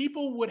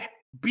people would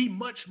be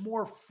much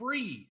more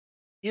free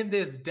in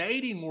this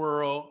dating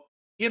world,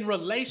 in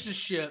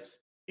relationships,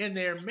 in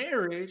their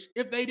marriage,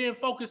 if they didn't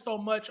focus so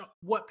much on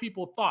what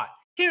people thought.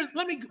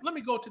 Let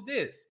me go to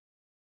this.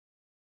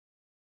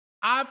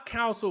 I've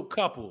counseled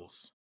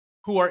couples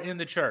who are in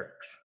the church,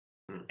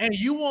 Mm. and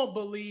you won't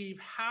believe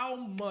how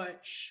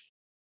much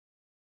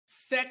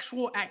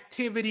sexual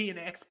activity and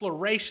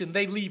exploration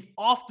they leave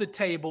off the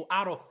table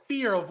out of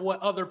fear of what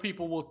other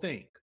people will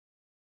think.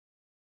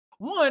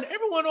 One,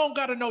 everyone don't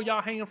got to know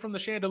y'all hanging from the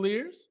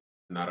chandeliers.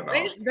 Not at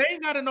They, all. they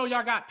ain't got to know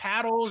y'all got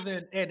paddles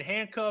and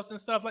handcuffs and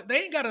stuff like.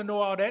 They ain't got to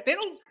know all that. They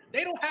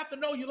don't have to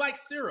know you like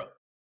syrup.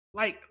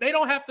 Like they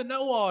don't have to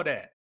know all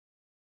that.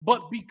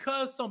 But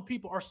because some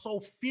people are so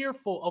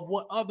fearful of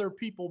what other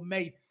people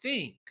may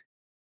think,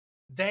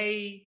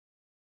 they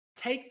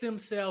take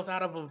themselves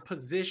out of a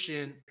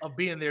position of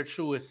being their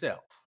truest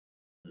self.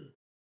 Mm.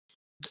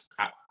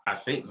 I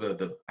think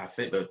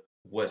that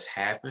what's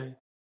happened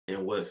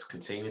and what's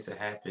continuing to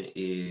happen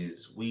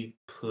is we've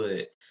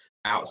put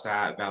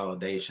outside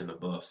validation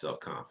above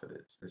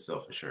self-confidence and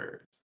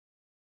self-assurance.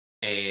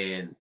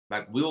 And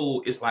like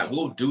we'll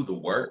do the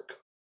work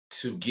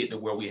to get to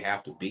where we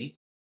have to be,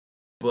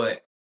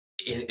 but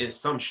in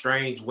some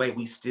strange way,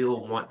 we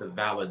still want the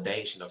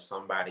validation of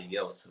somebody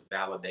else to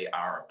validate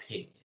our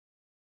opinion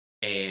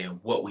and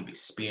what we've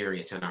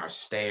experienced and our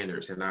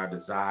standards and our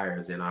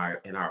desires and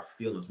our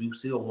feelings. We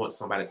still want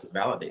somebody to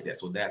validate that.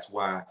 So that's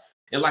why,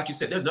 and like you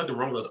said, there's nothing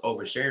wrong with us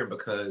oversharing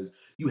because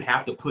you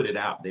have to put it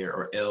out there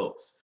or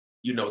else,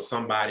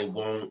 somebody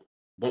won't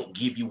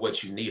give you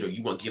what you need or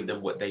you won't give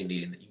them what they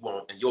need. And you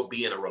won't, and you'll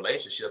be in a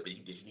relationship that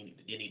you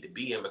need to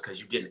be in because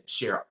you didn't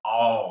share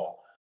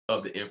all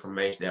of the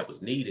information that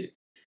was needed.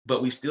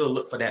 But we still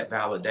look for that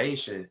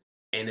validation.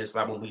 And it's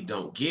like when we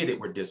don't get it,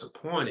 we're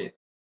disappointed,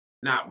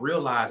 not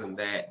realizing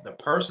that the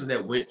person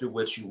that went through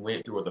what you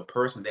went through or the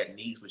person that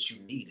needs what you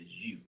need is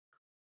you.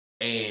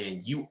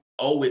 And you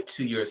owe it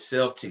to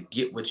yourself to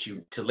get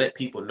to let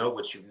people know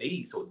what you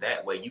need so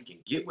that way you can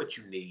get what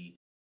you need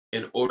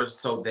in order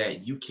so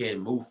that you can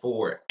move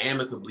forward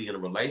amicably in a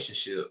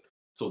relationship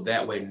so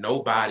that way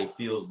nobody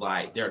feels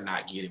like they're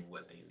not getting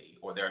what they need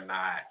or they're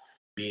not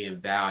being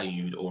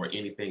valued or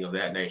anything of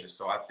that nature.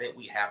 So I think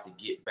we have to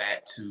get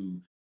back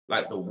to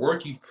like the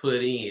work you've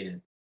put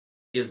in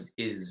is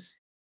is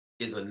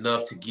is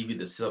enough to give you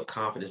the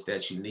self-confidence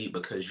that you need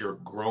because you're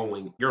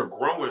growing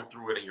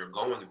through it and you're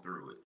going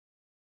through it.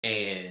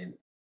 And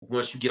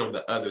once you get on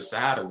the other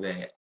side of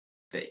that,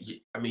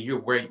 I mean you're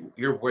where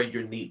you're where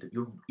you need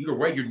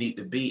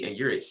to be, and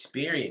your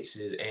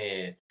experiences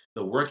and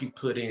the work you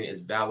put in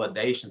is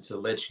validation to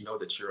let you know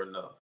that you're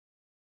enough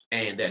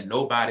and that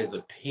nobody's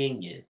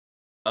opinion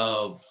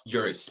of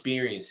your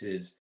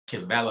experiences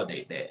can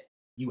validate that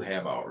you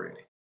have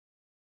already.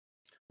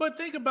 But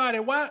think about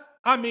it. Why?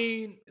 I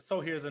mean,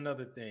 so here's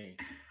another thing.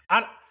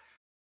 I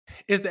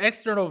Is the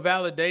external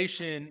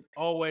validation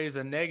always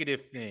a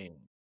negative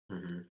thing?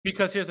 Mhm.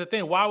 Because here's the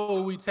thing, why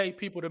would we take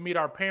people to meet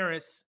our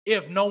parents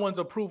if no one's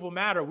approval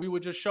matter? We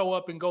would just show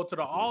up and go to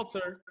the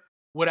altar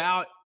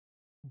without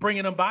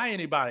bringing them by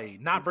anybody,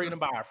 not bringing them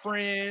by our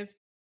friends.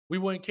 We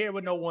wouldn't care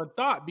what no one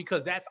thought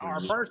because that's our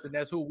Mhm. person.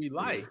 That's who we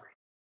like. Mhm.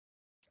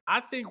 I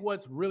think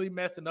what's really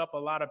messing up a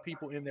lot of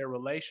people in their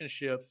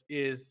relationships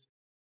is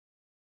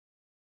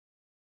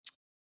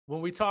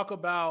when we talk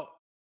about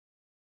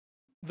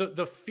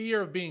the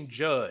fear of being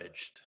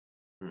judged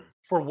Mhm.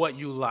 for what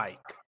you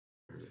like.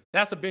 Mhm.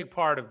 That's a big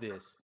part of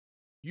this.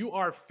 You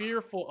are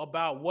fearful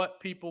about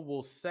what people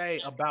will say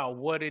about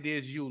what it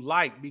is you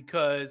like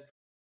because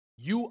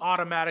you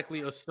automatically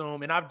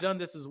assume, and I've done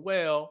this as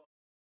well,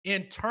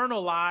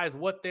 internalize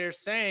what they're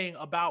saying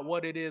about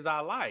what it is I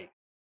like.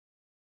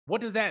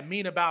 What does that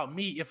mean about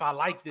me if I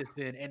like this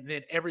then? And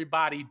then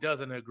everybody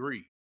doesn't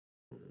agree.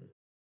 Mhm.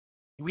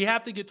 We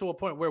have to get to a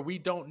point where we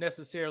don't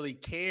necessarily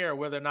care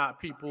whether or not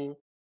people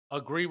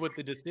agree with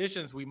the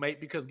decisions we make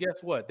because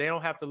guess what? They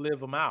don't have to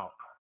live them out.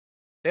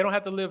 They don't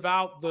have to live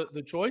out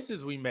the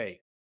choices we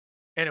make.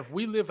 And if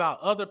we live out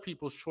other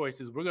people's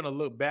choices, we're going to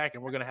look back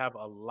and we're going to have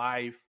a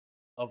life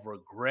of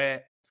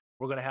regret.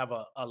 We're going to have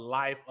a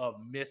life of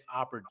missed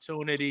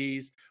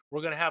opportunities.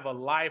 We're going to have a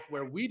life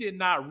where we did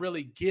not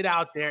really get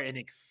out there and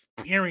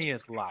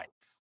experience life.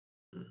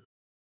 Mhm.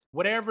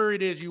 Whatever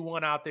it is you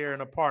want out there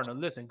in a partner,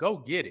 listen, go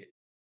get it.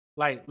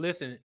 Like,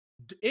 listen,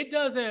 it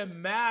doesn't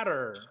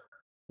matter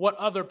what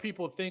other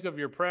people think of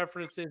your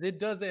preferences. It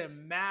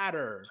doesn't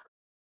matter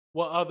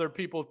what other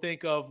people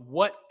think of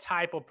what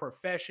type of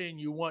profession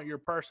you want your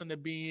person to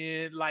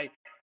be in, like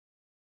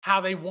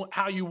how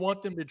you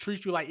want them to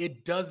treat you. Like,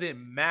 it doesn't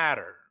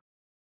matter.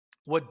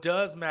 What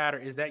does matter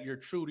is that you're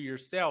true to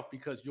yourself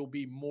because you'll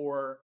be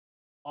more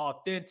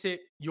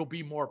authentic, you'll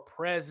be more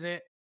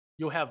present,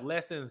 you'll have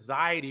less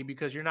anxiety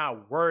because you're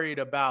not worried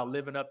about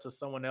living up to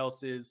someone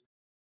else's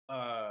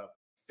uh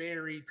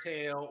fairy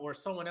tale or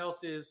someone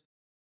else's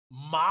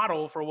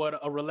model for what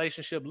a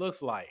relationship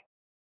looks like.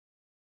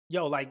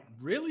 Yo, like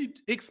really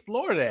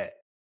explore that.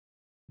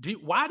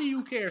 Why do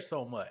you care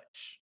so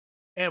much?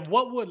 And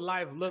what would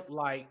life look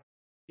like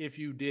if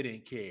you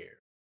didn't care?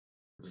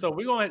 So Mhm.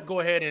 we're going to go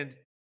ahead and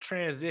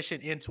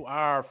transition into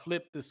our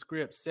flip the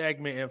script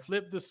segment. And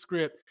flip the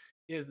script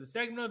is the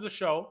segment of the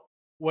show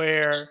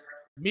where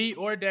me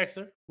or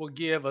Dexter will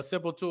give a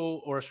simple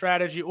tool or a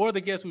strategy, or the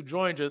guest who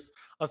joins us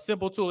a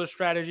simple tool or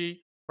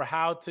strategy for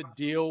how to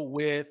deal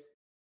with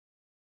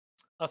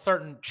a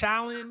certain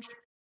challenge,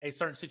 a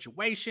certain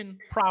situation,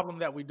 problem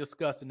that we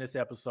discussed in this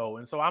episode.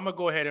 And so I'm going to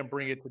go ahead and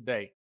bring it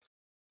today.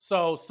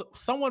 So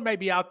someone may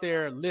be out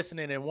there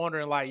listening and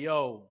wondering, like,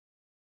 yo,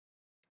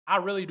 I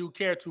really do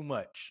care too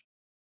much.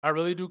 I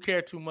really do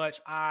care too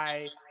much.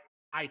 I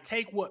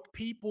take what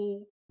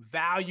people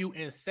value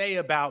and say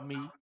about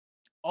me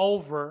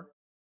over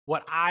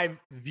what I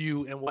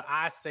view and what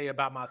I say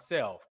about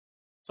myself.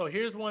 So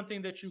here's one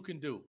thing that you can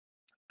do.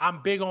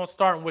 I'm big on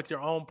starting with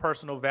your own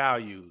personal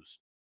values.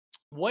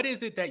 What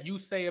is it that you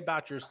say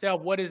about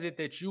yourself? What is it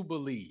that you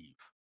believe?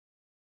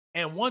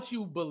 And once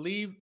you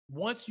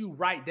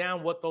write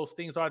down what those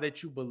things are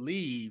that you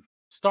believe,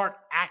 start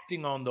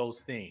acting on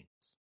those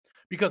things.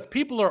 because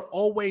people are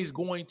always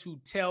going to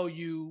tell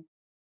you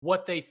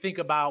what they think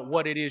about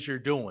what it is you're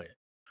doing.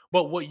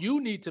 But what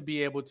you need to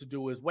be able to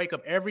do is wake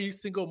up every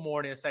single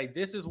morning and say,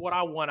 this is what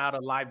I want out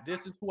of life.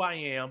 This is who I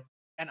am.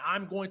 And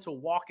I'm going to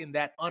walk in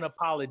that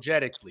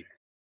unapologetically.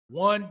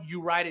 One,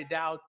 you write it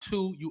down.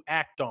 Two, you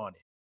act on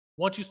it.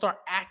 Once you start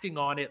acting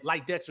on it,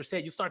 like Dexter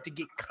said, you start to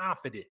get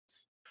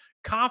confidence.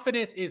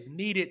 Confidence is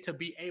needed to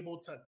be able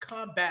to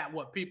combat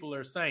what people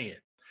are saying.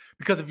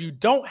 Because if you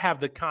don't have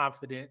the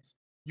confidence,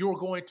 you're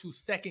going to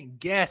second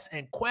guess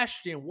and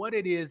question what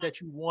it is that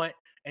you want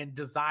and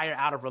desire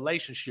out of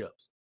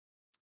relationships.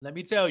 Let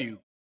me tell you,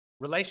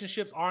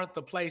 relationships aren't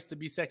the place to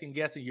be second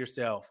guessing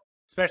yourself,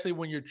 especially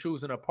when you're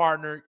choosing a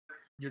partner,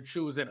 you're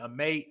choosing a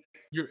mate.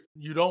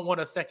 You don't want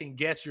to second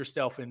guess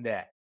yourself in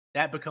that.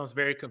 That becomes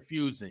very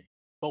confusing.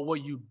 But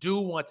what you do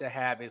want to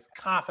have is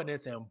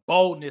confidence and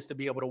boldness to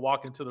be able to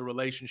walk into the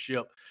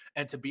relationship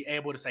and to be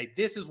able to say,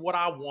 this is what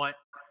I want.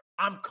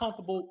 I'm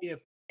comfortable if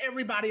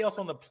everybody else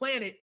on the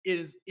planet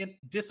is in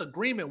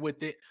disagreement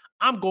with it.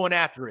 I'm going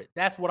after it.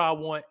 That's what I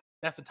want.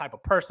 That's the type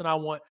of person I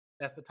want.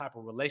 That's the type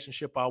of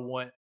relationship I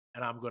want.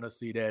 And I'm going to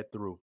see that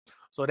through.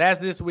 So that's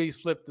this week's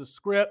Flip the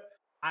Script.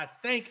 I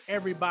thank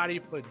everybody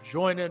for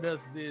joining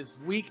us this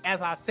week.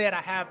 As I said,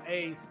 I have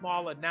a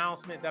small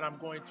announcement that I'm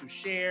going to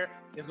share.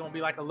 It's going to be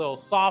like a little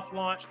soft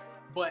launch.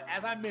 But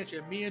as I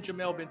mentioned, me and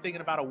Jamel have been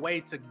thinking about a way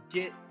to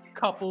get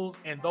couples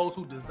and those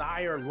who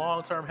desire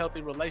long-term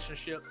healthy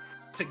relationships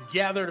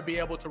together to be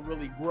able to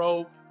really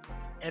grow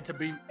and to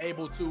be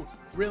able to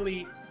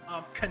really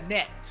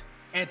connect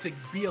and to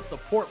be a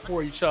support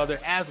for each other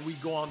as we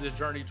go on this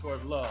journey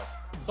toward love.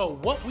 So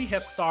what we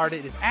have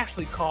started is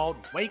actually called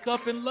Wake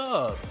Up in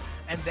Love.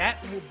 And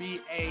that will be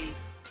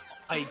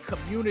a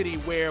community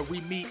where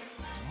we meet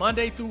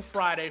Monday through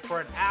Friday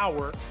for an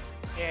hour.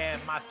 And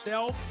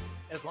myself,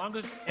 as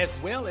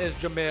well as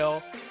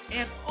Jamel,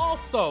 and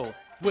also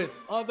with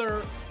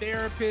other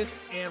therapists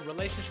and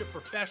relationship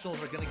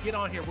professionals are going to get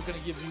on here. We're going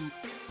to give you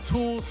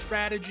tools,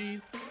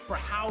 strategies for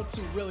how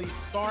to really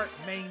start,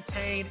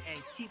 maintain,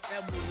 and keep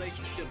them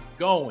relationships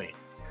going.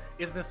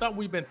 It's been something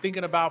we've been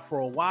thinking about for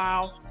a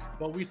while,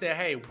 but we said,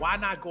 hey, why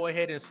not go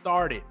ahead and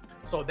start it?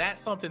 So that's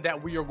something that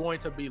we are going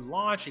to be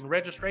launching.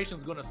 Registration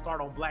is going to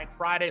start on Black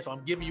Friday, so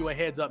I'm giving you a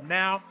heads up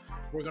now.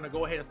 We're going to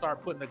go ahead and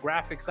start putting the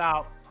graphics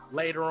out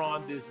later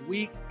on this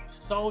week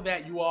so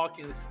that you all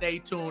can stay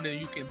tuned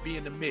and you can be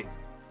in the mix.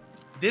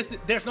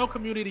 There's no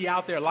community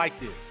out there like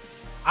this.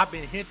 I've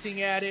been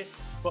hinting at it,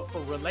 but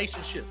for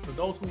relationships, for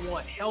those who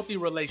want healthy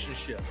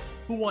relationships,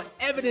 who want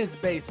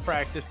evidence-based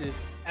practices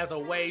as a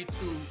way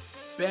to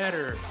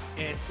better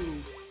and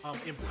to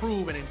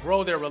improve and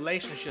grow their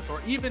relationships,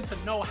 or even to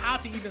know how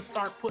to even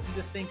start putting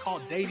this thing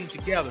called dating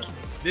together,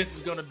 this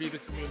is going to be the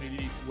community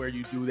to where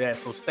you do that.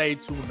 So stay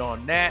tuned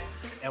on that,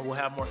 and we'll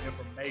have more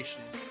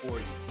information for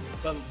you.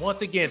 But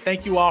once again,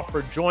 thank you all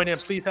for joining.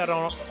 Please head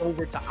on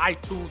over to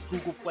iTunes,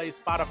 Google Play,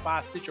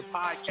 Spotify, Stitcher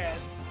Podcast.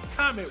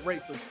 Comment,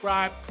 rate,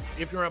 subscribe.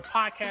 If you're in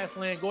podcast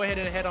land, go ahead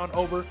and head on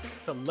over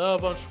to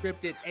Love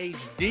Unscripted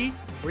HD,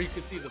 where you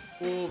can see the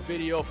full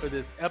video for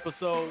this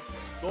episode.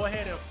 Go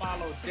ahead and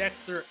follow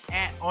Dexter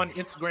on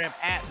Instagram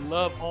at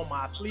Love on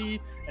My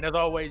Sleeve. And as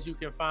always, you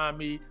can find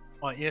me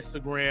on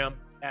Instagram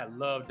at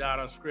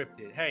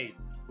love.unscripted. Hey,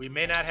 we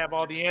may not have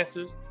all the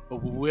answers,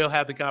 but we will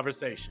have the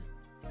conversation.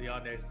 See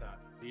y'all next time.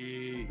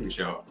 Peace. Peace,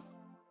 y'all.